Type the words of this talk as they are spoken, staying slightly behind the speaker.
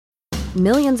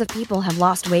Millions of people have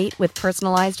lost weight with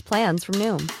personalized plans from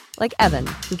Noom. Like Evan,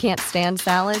 who can't stand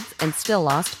salads and still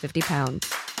lost 50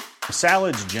 pounds.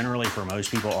 Salads generally for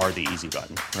most people are the easy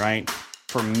button, right?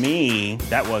 For me,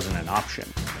 that wasn't an option.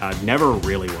 I never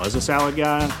really was a salad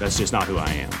guy. That's just not who I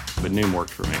am. But Noom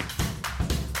worked for me.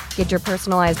 Get your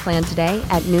personalized plan today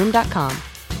at Noom.com.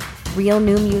 Real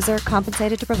Noom user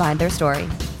compensated to provide their story.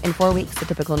 In 4 weeks, the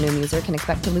typical Noom user can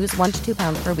expect to lose 1 to 2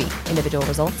 pounds per week. Individual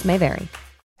results may vary.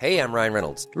 Hey, I'm Ryan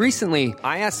Reynolds. Recently,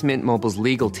 I asked Mint Mobile's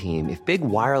legal team if big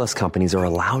wireless companies are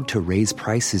allowed to raise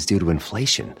prices due to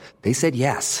inflation. They said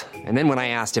yes. And then when I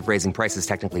asked if raising prices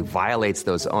technically violates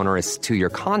those onerous 2-year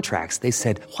contracts, they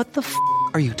said, "What the f***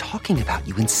 are you talking about,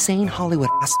 you insane Hollywood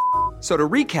ass?" So to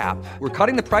recap, we're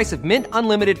cutting the price of Mint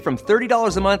Unlimited from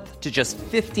 $30 a month to just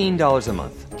 $15 a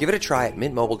month. Give it a try at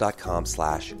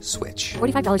mintmobile.com/switch.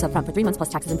 $45 up front for 3 months plus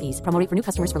taxes and fees. Promo rate for new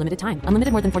customers for limited time.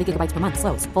 Unlimited more than 40 gigabytes per month.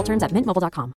 Slows full terms at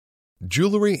mintmobile.com.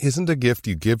 Jewelry isn't a gift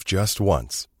you give just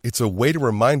once. It's a way to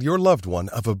remind your loved one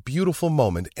of a beautiful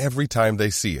moment every time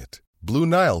they see it. Blue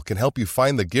Nile can help you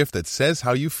find the gift that says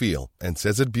how you feel and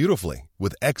says it beautifully,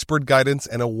 with expert guidance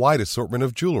and a wide assortment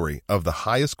of jewelry of the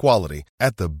highest quality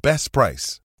at the best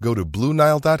price. Go to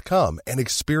BlueNile.com and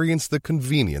experience the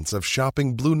convenience of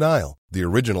shopping Blue Nile, the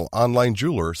original online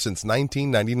jeweler since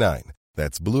 1999.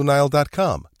 That's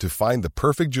BlueNile.com to find the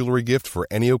perfect jewelry gift for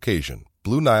any occasion.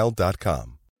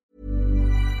 BlueNile.com.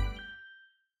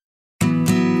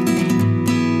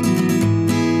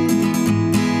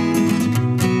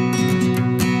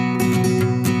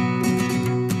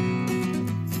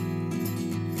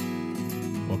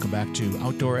 Back to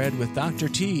Outdoor Ed with Dr.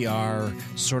 T, our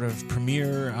sort of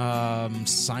premier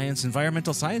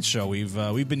environmental science show. We've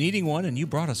been eating one, and you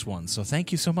brought us one, so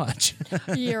thank you so much.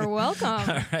 You're welcome.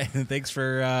 All right, and thanks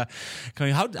for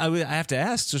coming. I have to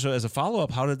ask, so as a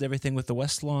follow-up, how did everything with the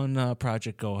West Lawn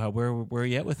project go? Where are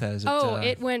you at with that?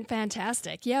 It went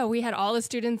fantastic. Yeah, we had all the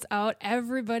students out.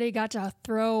 Everybody got to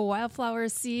throw wildflower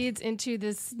seeds into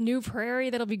this new prairie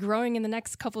that'll be growing in the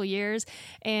next couple years,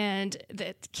 and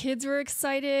the kids were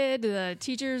excited. The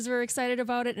teachers were excited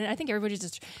about it, and I think everybody's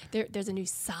just there's a new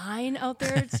sign out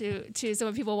there to so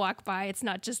when people walk by, it's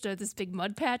not just this big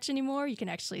mud patch anymore. You can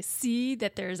actually see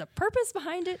that there's a purpose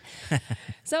behind it.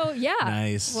 So yeah,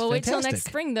 nice. We'll wait till next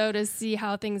spring though to see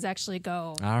how things actually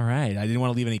go. All right, I didn't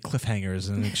want to leave any cliffhangers,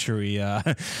 and make sure we.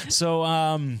 So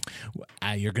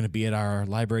you're going to be at our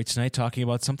library tonight talking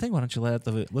about something. Why don't you let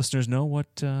the listeners know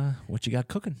what you got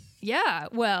cooking? Yeah,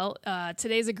 well,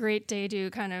 today's a great day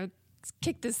to kind of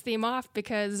kick this theme off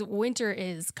because winter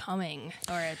is coming,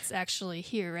 or it's actually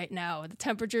here right now. The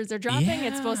temperatures are dropping. Yeah.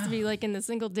 It's supposed to be like in the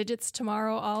single digits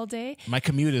tomorrow all day. My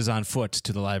commute is on foot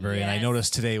to the library, yes. And I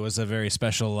noticed today was a very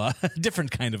special, different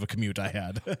kind of a commute I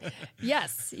had.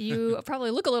 Yes, you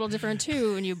probably look a little different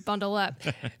too when you bundle up.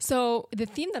 So the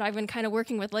theme that I've been kind of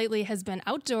working with lately has been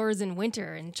outdoors in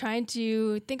winter and trying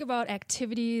to think about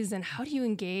activities and how do you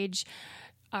engage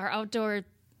our outdoor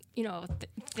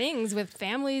things with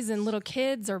families and little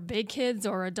kids or big kids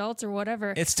or adults or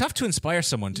whatever. It's tough to inspire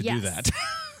someone to do that.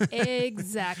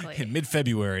 Exactly. In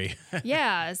mid-February.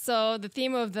 Yeah. So the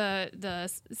theme of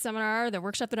the seminar, the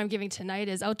workshop that I'm giving tonight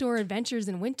is Outdoor Adventures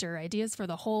in Winter, Ideas for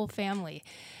the Whole Family.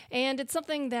 And it's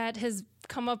something that has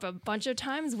come up a bunch of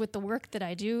times with the work that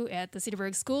I do at the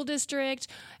Cedarburg School District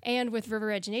and with River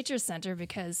Edge Nature Center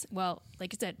because, well,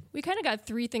 like I said, we kind of got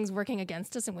 3 things working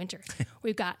against us in winter.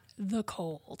 We've got the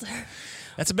cold.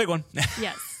 That's a big one.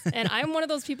 Yes. And I'm one of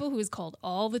those people who is cold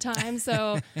all the time,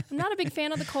 so I'm not a big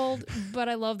fan of the cold, but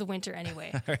I love the winter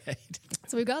anyway. All right.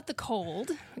 So we've got the cold.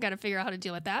 We've got to figure out how to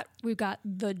deal with that. We've got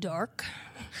the dark.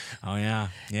 Oh, yeah.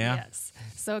 Yeah. Yes.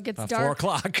 So it gets about dark 4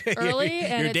 o'clock. early.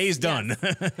 And your day's done.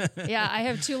 Yes. Yeah, I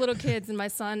have 2 little kids, and my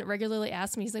son regularly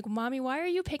asks me, he's like, Mommy, why are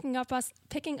you picking us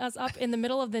up in the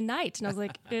middle of the night? And I was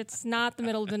like, it's not the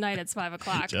middle of the night, it's 5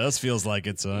 o'clock. Just feels like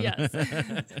it, son. Yes.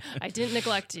 I didn't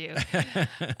neglect you.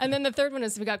 And then the third one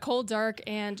is we got cold, dark,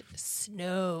 and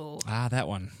snow. Ah, that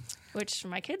one. Which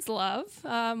my kids love.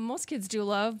 Most kids do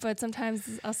love, but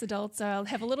sometimes us adults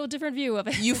have a little different view of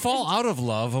it. You fall out of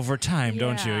love over time,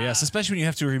 don't you? Yes, especially when you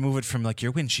have to remove it from like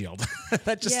your windshield.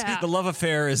 The love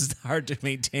affair is hard to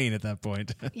maintain at that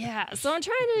point. Yeah, so I'm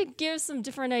trying to give some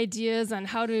different ideas on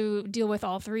how to deal with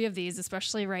all 3 of these,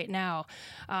 especially right now.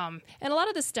 And a lot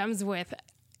of this stems with,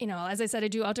 as I said, I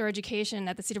do outdoor education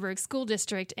at the Cedarburg School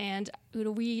District, and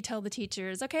we tell the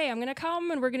teachers, okay, I'm going to come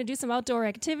and we're going to do some outdoor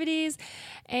activities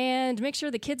and make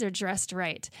sure the kids are dressed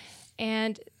right.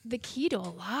 And the key to a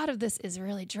lot of this is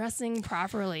really dressing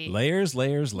properly. Layers.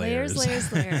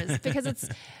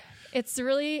 Because it's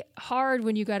really hard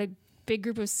when you got to big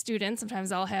group of students.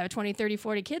 Sometimes I'll have 20, 30,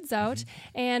 40 kids out,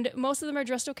 and most of them are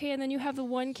dressed okay. And then you have the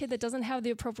one kid that doesn't have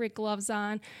the appropriate gloves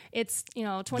on. It's,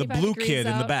 25 The blue degrees kid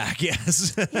out. in the back,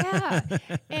 yes. Yeah.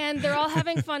 And they're all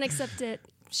having fun except that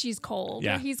she's cold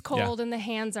Yeah. or he's cold and the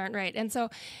hands aren't right. And so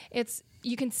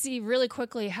you can see really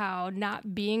quickly how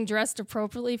not being dressed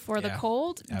appropriately for the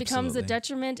cold becomes a absolutely.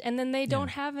 detriment, and then they don't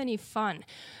have any fun.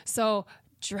 So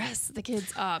dress the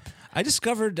kids up. I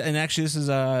discovered, and actually this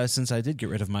is since I did get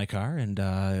rid of my car and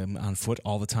I'm on foot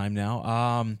all the time now,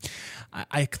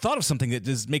 I thought of something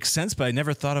that makes sense, but I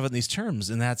never thought of it in these terms,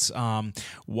 and that's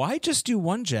why just do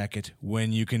one jacket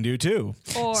when you can do two?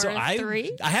 Or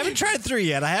three? I haven't tried 3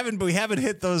 yet. We haven't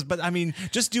hit those, but I mean,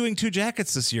 just doing 2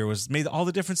 jackets this year made all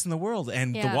the difference in the world,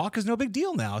 and the walk is no big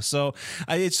deal now. So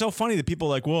it's so funny that people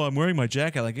are like, well, I'm wearing my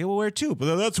jacket. Like, yeah, we'll wear 2,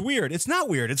 but that's weird. It's not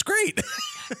weird. It's great.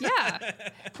 Yeah.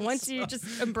 Once you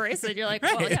just embrace it, you're like,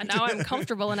 well, yeah, now I'm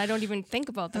comfortable and I don't even think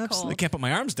about the Absolutely. cold. Can't put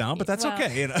my arms down, but that's Well.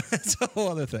 okay. It's a whole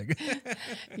other thing.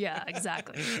 Yeah,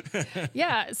 exactly.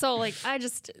 Yeah, so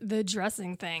the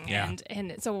dressing thing. Yeah.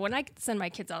 And so when I send my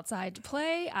kids outside to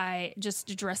play, I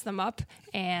just dress them up,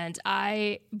 and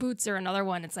boots are another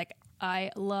one. It's like,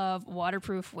 I love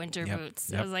waterproof winter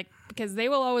boots. I was like, because they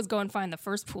will always go and find the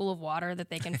first pool of water that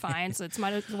they can find. So it's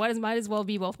might as well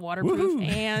be both waterproof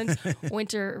and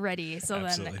winter ready. So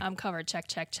Absolutely. then I'm covered. Check,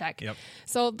 check, check. Yep.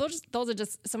 So those are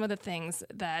just some of the things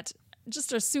that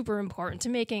just are super important to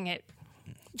making it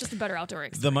just a better outdoor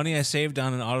experience. The money I saved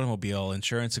on an automobile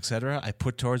insurance, etc., I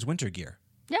put towards winter gear.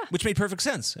 Yeah. Which made perfect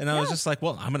sense. And I was just like,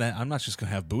 well, I'm not just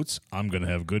gonna have boots, I'm gonna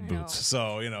have good know. boots.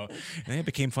 So, and it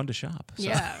became fun to shop. So.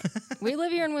 Yeah. We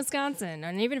live here in Wisconsin.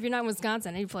 And even if you're not in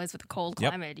Wisconsin, any place with a cold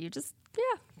Yep. climate, you just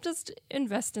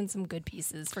invest in some good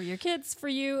pieces for your kids, for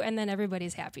you, and then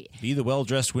everybody's happy. Be the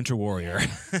well-dressed winter warrior.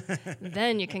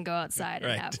 Then you can go outside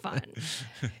and Right. have fun.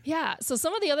 Yeah. So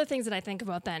some of the other things that I think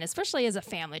about then, especially as a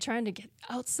family, trying to get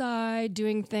outside,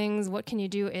 doing things, what can you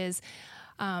do is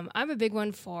I'm a big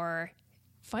one for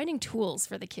finding tools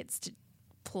for the kids to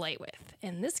play with.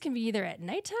 And this can be either at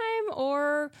nighttime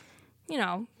or,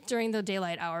 during the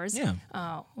daylight hours. Yeah.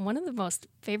 One of the most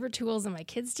favorite tools that my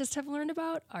kids just have learned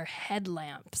about are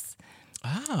headlamps,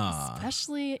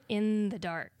 especially in the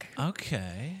dark.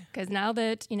 Okay. Because now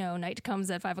that, night comes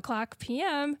at 5:00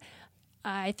 p.m.,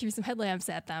 I threw some headlamps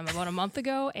at them about a month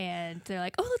ago, and they're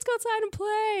like, oh, let's go outside and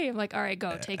play. I'm like, all right,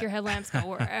 go. Take your headlamps. Go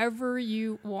wherever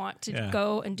you want to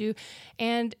go and do.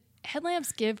 And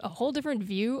headlamps give a whole different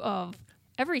view of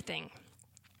everything.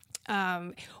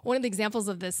 One of the examples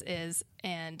of this is,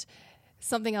 and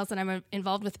something else that I'm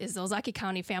involved with, is the Ozaki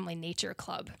County Family Nature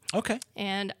Club. Okay.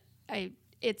 And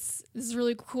this is a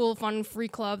really cool, fun, free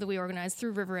club that we organize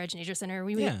through River Edge Nature Center.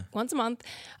 We meet once a month.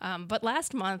 But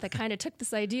last month, I kind of took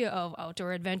this idea of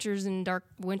outdoor adventures in dark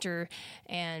winter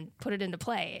and put it into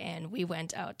play. And we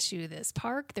went out to this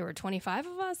park. There were 25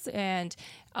 of us, and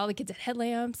all the kids had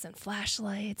headlamps and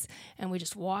flashlights. And we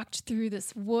just walked through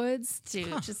this woods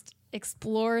to just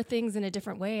explore things in a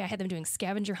different way. I had them doing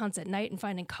scavenger hunts at night and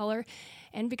finding color.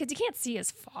 And because you can't see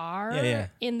as far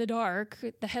in the dark,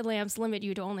 the headlamps limit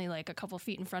you to only like a couple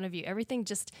feet in front of you. Everything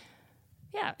just,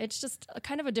 it's just a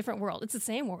kind of a different world. It's the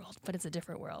same world, but it's a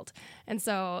different world. And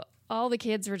so all the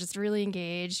kids were just really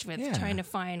engaged with trying to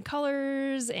find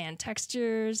colors and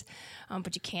textures,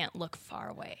 but you can't look far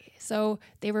away. So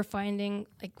they were finding,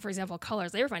 like, for example,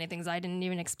 colors. They were finding things I didn't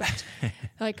even expect.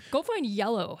 Like, go find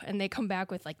yellow, and they come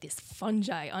back with like this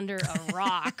fungi under a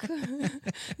rock.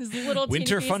 This little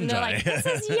Winter teeny piece, and they're like, fungi.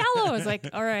 this is yellow. It's like,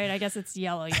 all right, I guess it's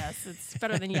yellow. Yes, it's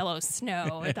better than yellow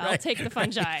snow. I'll take the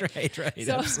fungi. Right,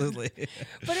 So- absolutely.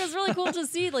 But it was really cool to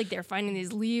see, like, they're finding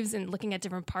these leaves and looking at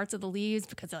different parts of the leaves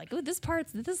because they're like, oh, this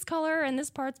part's this color and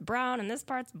this part's brown and this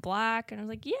part's black. And I was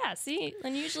like, yeah, see?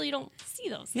 And usually you don't see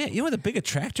those Yeah, things. you know what the big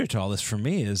attractor to all this for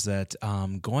me is that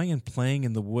going and playing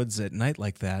in the woods at night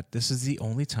like that, this is the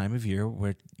only time of year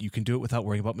where you can do it without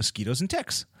worrying about mosquitoes and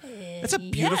ticks. That's a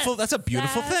beautiful. Yes, that's a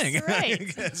beautiful that's thing.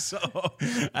 right. So,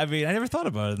 I mean, I never thought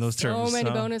about it in those terms. So many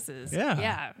bonuses. Yeah.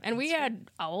 Yeah. And we had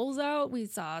owls out. We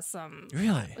saw some.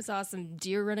 Really? We saw some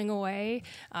deer running away.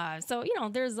 So,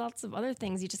 there's lots of other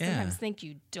things you just sometimes think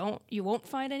you won't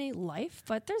find any life,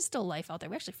 but there's still life out there.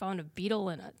 We actually found a beetle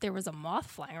and there was a moth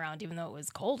flying around even though it was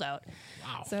cold out.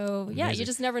 Wow. So, Amazing. you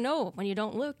just never know. When you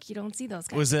don't look, you don't see those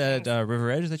kinds Was of it things. River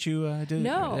Edge that you did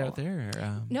No. out there?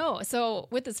 Or, No. So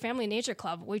with this Family Nature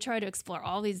Club, we try to explore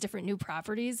all these different new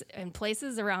properties and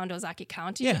places around Ozaki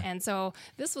County. Yeah. And so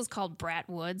this was called Bratt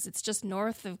Woods. It's just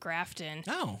north of Grafton.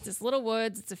 Oh. It's this little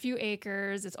woods. It's a few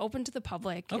acres. It's open to the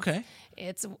public. Okay.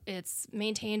 It's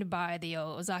maintained by the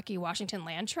Ozaki Washington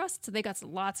Land Trust. Trust. So they got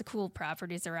lots of cool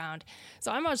properties around.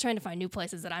 So I'm always trying to find new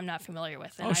places that I'm not familiar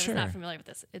with. And I was not familiar with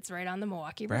this. It's right on the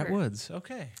Milwaukee River. Brant Woods.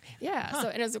 Okay. Yeah. So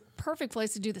and it was a perfect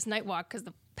place to do this night walk because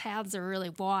the paths are really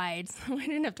wide. So we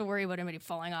didn't have to worry about anybody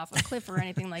falling off a cliff or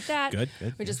anything like that. Good.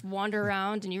 We just wander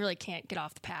around and you really can't get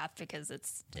off the path because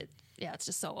it's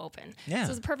just so open. Yeah.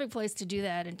 So it's a perfect place to do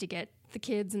that and to get the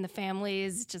kids and the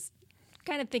families just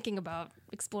kind of thinking about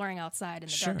exploring outside in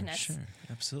the darkness. Sure.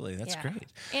 Absolutely. That's great.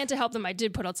 And to help them, I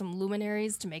did put out some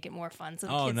luminaries to make it more fun. So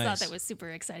the kids thought that was super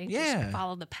exciting to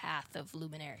follow the path of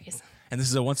luminaries. And this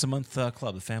is a once-a-month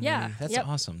club, the family. Yeah. That's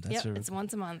awesome. That's it's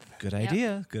once a month. Good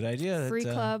idea. Good idea. Free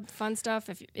club, fun stuff.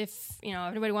 If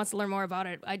anybody wants to learn more about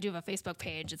it, I do have a Facebook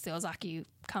page. It's the Ozaki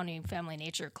County Family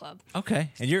Nature Club.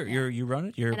 Okay. And you run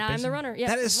it? You're I'm the runner. Yeah.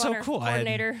 That is so cool.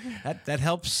 Coordinator. That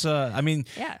helps.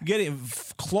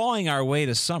 Clawing our way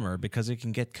to summer because it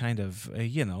can get kind of,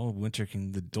 winter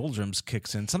the doldrums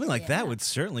kicks in. Something like that would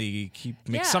certainly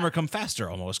make summer come faster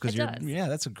almost because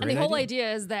that's a great idea. And the whole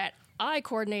idea is that I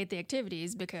coordinate the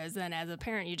activities because then as a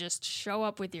parent, you just show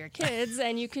up with your kids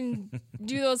and you can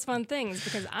do those fun things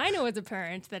because I know as a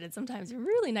parent that it's sometimes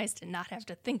really nice to not have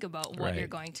to think about what you're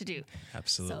going to do.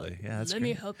 Absolutely. So that's let great.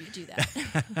 me help you do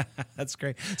that. That's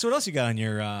great. So what else you got on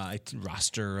your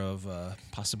roster of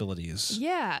possibilities?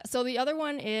 Yeah. So the other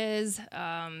one is,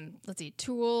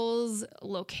 tools,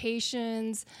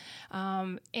 locations,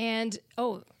 and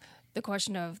the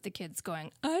question of the kids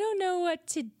going, I don't know what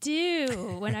to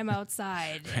do when I'm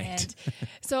outside. Right. And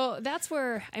so that's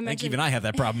where I mentioned. I think even I have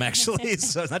that problem, actually.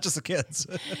 So it's not just the kids.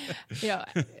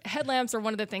 Headlamps are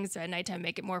one of the things that at nighttime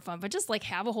make it more fun, but just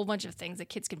have a whole bunch of things that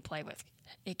kids can play with.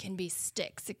 It can be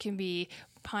sticks. It can be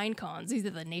pine cones. These are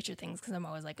the nature things because I'm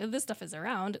always like, this stuff is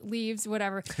around, leaves,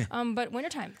 whatever. But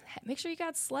wintertime, make sure you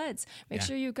got sleds. Make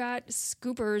sure you got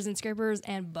scoopers and scrapers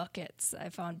and buckets. I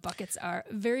found buckets are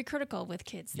very critical with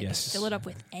kids. They can fill it up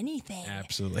with anything.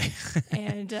 Absolutely.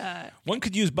 And one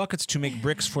could use buckets to make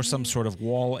bricks for some sort of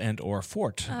wall and or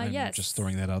fort. I'm just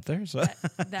throwing that out there. So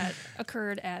that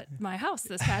occurred at my house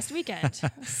this past weekend.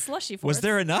 Slushy forts. Was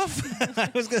there enough?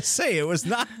 I was going to say it was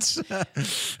not.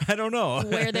 I don't know.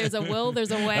 Where there's a will,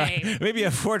 there's a way. Maybe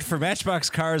a fort for Matchbox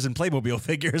cars and Playmobil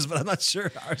figures, but I'm not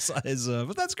sure our size.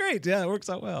 But that's great. Yeah, it works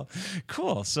out well.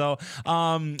 Cool. So,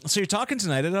 you're talking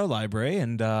tonight at our library,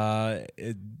 and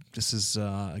this is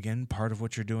again part of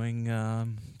what you're doing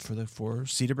for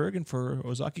Cedarburg and for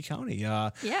Ozaki County.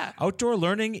 Outdoor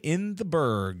learning in the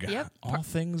Burg. Yep. All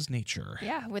things nature.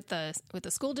 Yeah, with the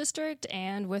school district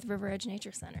and with River Edge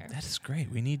Nature Center. That is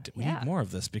great. We need more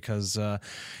of this because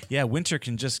winter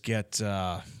can just get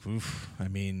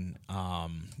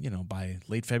by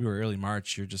late February, early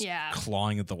March, you're just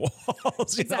clawing at the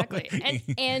walls. Exactly.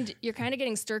 And you're kind of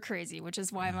getting stir crazy, which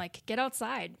is why I'm like, get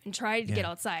outside and try to get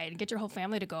outside and get your whole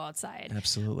family to go outside.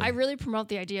 Absolutely. I really promote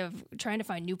the idea of trying to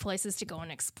find new places to go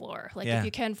and explore. If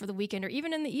you can for the weekend or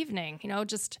even in the evening,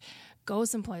 just go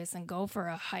someplace and go for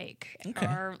a hike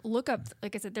or look up.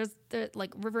 Like I said, there's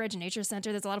River Edge Nature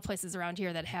Center. There's a lot of places around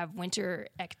here that have winter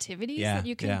activities that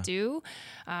you can do.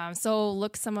 So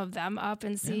look some of them up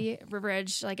and see. River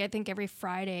Edge, I think every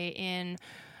Friday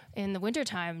in the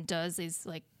wintertime does these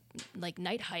like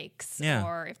night hikes,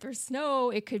 or if there's snow,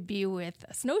 it could be with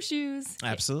snowshoes.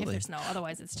 Absolutely. If there's snow,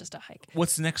 otherwise it's just a hike.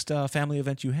 What's the next family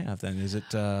event you have then? Is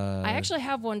it? I actually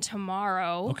have one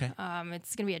tomorrow. Okay.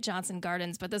 It's going to be at Johnson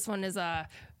Gardens, but this one is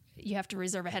you have to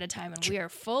reserve ahead of time, and we are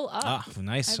full up. Ah,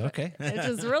 nice. Okay. Which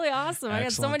is really awesome. I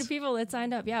got so many Excellent. people that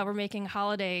signed up. Yeah, we're making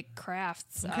holiday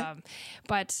crafts.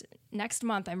 But next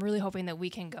month, I'm really hoping that we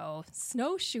can go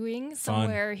snowshoeing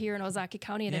somewhere here in Ozaki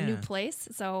County at a new place.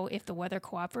 So if the weather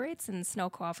cooperates and snow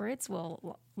cooperates,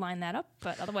 we'll line that up.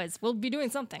 But otherwise, we'll be doing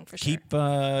something for sure.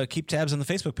 Keep tabs on the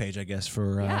Facebook page, I guess,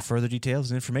 for further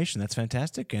details and information. That's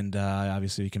fantastic. And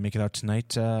obviously, you can make it out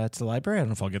tonight at the library. I don't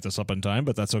know if I'll get this up in time,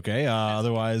 but that's okay.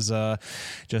 Otherwise,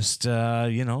 just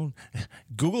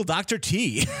Google Dr.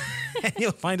 T, and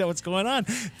you'll find out what's going on.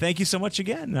 Thank you so much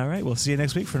again. All right, we'll see you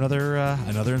next week for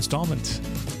another installment.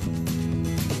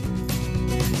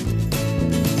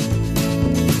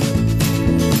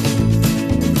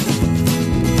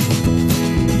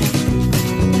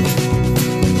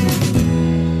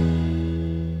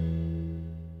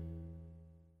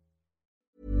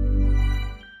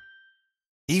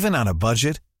 Even on a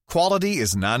budget, quality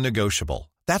is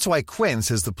non-negotiable. That's why Quince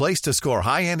is the place to score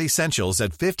high-end essentials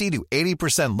at 50 to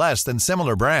 80% less than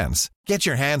similar brands. Get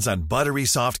your hands on buttery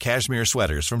soft cashmere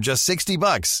sweaters from just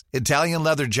 $60, Italian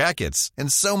leather jackets,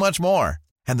 and so much more.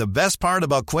 And the best part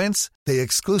about Quince, they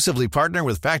exclusively partner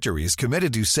with factories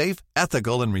committed to safe,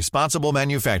 ethical, and responsible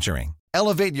manufacturing.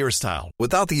 Elevate your style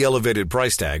without the elevated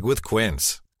price tag with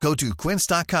Quince. Go to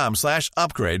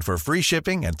quince.com/upgrade for free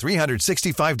shipping and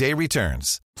 365-day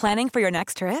returns. Planning for your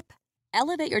next trip?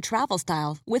 Elevate your travel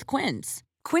style with Quince.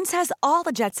 Quince has all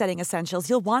the jet-setting essentials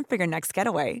you'll want for your next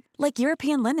getaway, like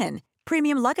European linen,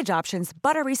 premium luggage options,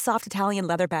 buttery soft Italian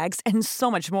leather bags, and so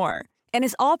much more. And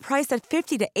is all priced at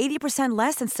 50 to 80%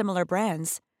 less than similar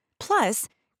brands. Plus,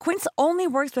 Quince only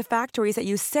works with factories that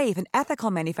use safe and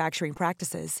ethical manufacturing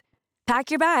practices.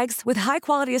 Pack your bags with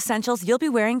high-quality essentials you'll be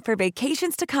wearing for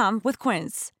vacations to come with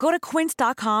Quince. Go to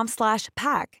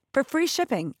quince.com/pack for free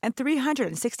shipping and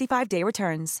 365-day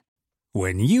returns.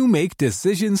 When you make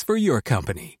decisions for your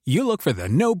company, you look for the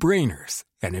no-brainers.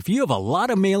 And if you have a lot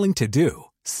of mailing to do,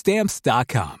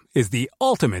 Stamps.com is the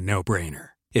ultimate no-brainer.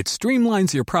 It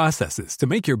streamlines your processes to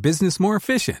make your business more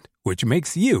efficient, which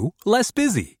makes you less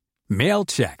busy. Mail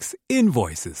checks,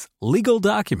 invoices, legal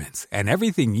documents, and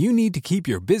everything you need to keep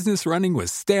your business running with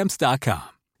Stamps.com.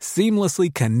 Seamlessly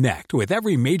connect with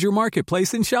every major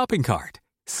marketplace and shopping cart.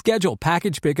 Schedule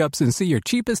package pickups and see your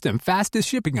cheapest and fastest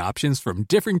shipping options from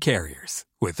different carriers.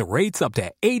 With rates up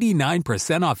to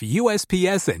 89% off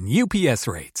USPS and UPS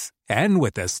rates. And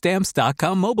with the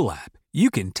Stamps.com mobile app, you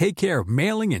can take care of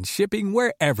mailing and shipping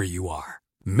wherever you are.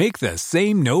 Make the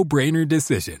same no-brainer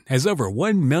decision as over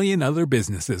 1 million other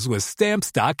businesses with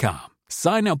Stamps.com.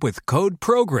 Sign up with code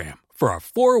PROGRAM for a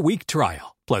 4-week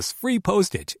trial, plus free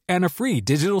postage and a free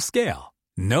digital scale.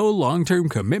 No long-term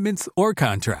commitments or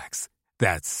contracts.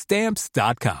 That's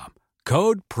Stamps.com.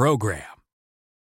 Code PROGRAM.